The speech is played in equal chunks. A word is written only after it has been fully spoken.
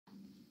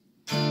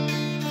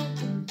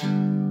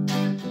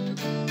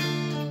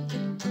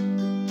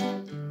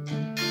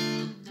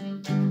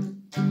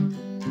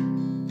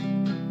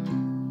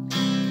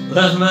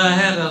Left my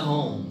happy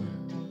home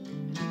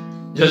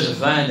just to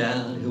find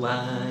out who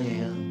I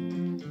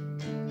am.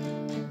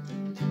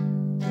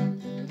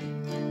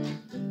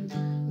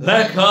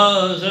 That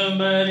caused a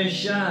mighty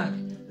shock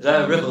as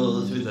I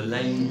rippled through the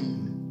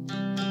lane.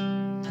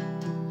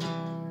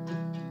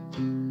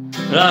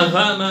 And I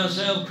found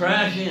myself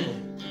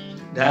crashing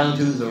down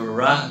to the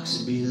rocks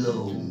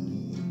below.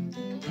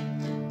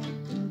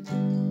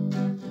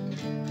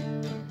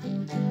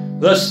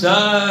 The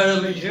start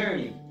of a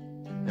journey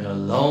and a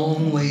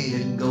long way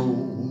to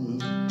go.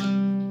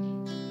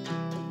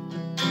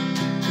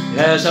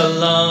 It's a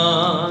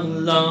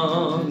long,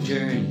 long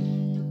journey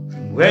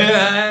from where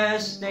I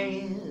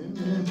stand.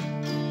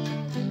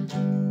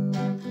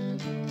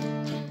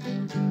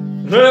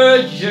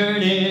 The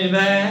journey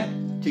back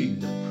to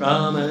the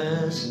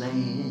promised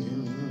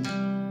land.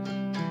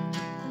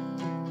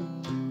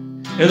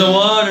 In the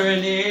water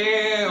and the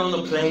air, on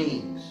the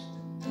plains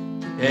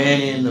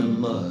and in the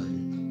mud.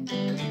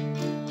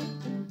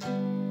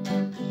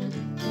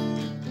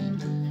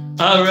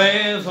 I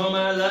ran for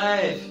my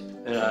life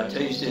and I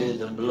tasted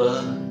the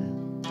blood.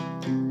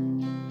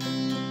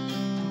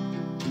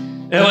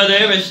 And with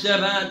every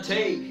step I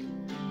take,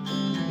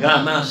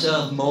 got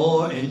myself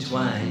more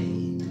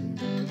entwined.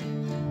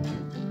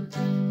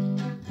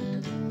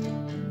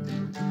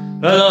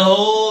 But the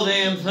whole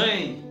damn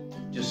thing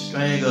just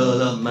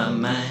strangled up my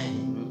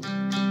mind.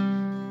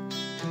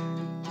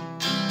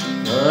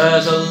 Well,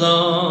 that's a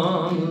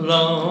long,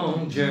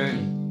 long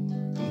journey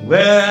from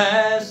where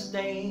I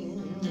stand.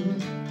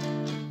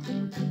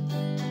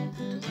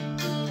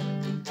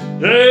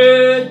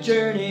 The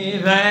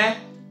journey back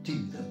to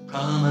the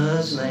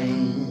promised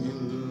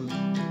land.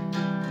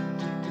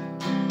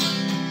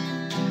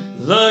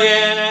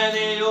 Looking at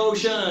the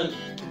ocean,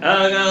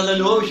 I got the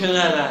notion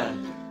that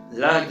I'd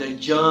like to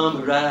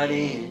jump right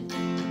in.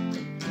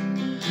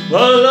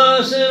 But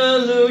lost in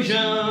illusion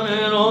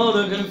and all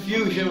the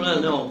confusion,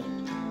 I know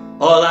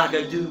all I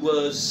could do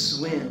was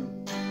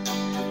swim.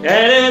 And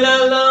in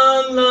a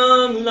long,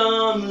 long,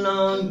 long,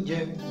 long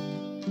journey,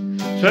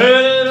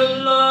 turning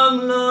a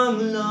long,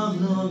 long,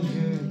 long, long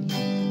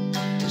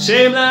journey.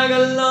 Seemed like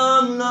a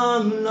long,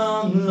 long,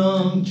 long,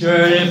 long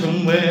journey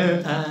from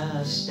where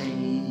I stand.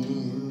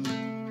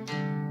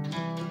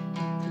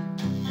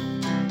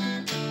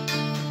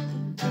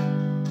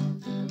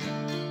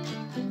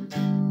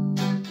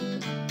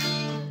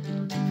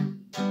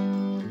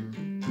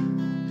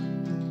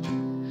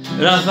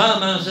 And I found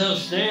myself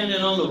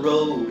standing on the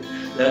road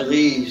that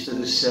leads to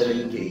the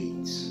seven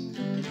gates.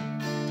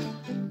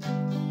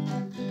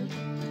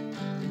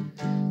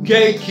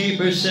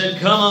 Gatekeeper said,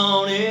 come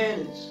on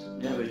in, it's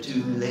never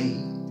too late.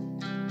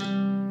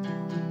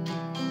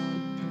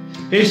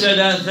 He said,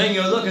 that thing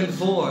you're looking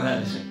for,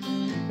 I said,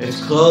 it's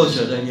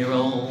closer than your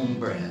own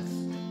breath.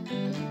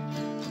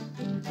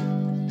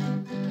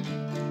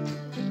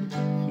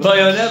 But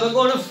you're never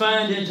going to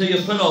find it till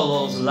you put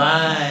all those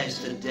lies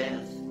to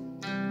death.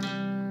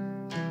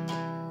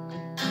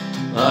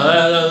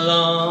 Well, a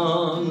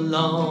long,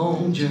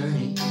 long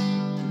journey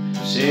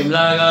seemed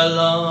like a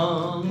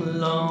long,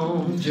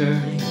 long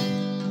journey.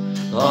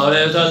 Oh,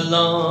 there's a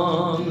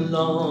long,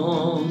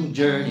 long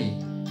journey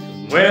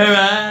from where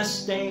I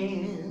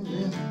stand.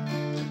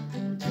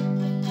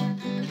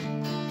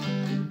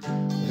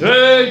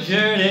 The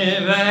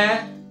journey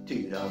back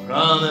to the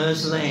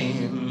promised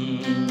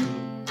land.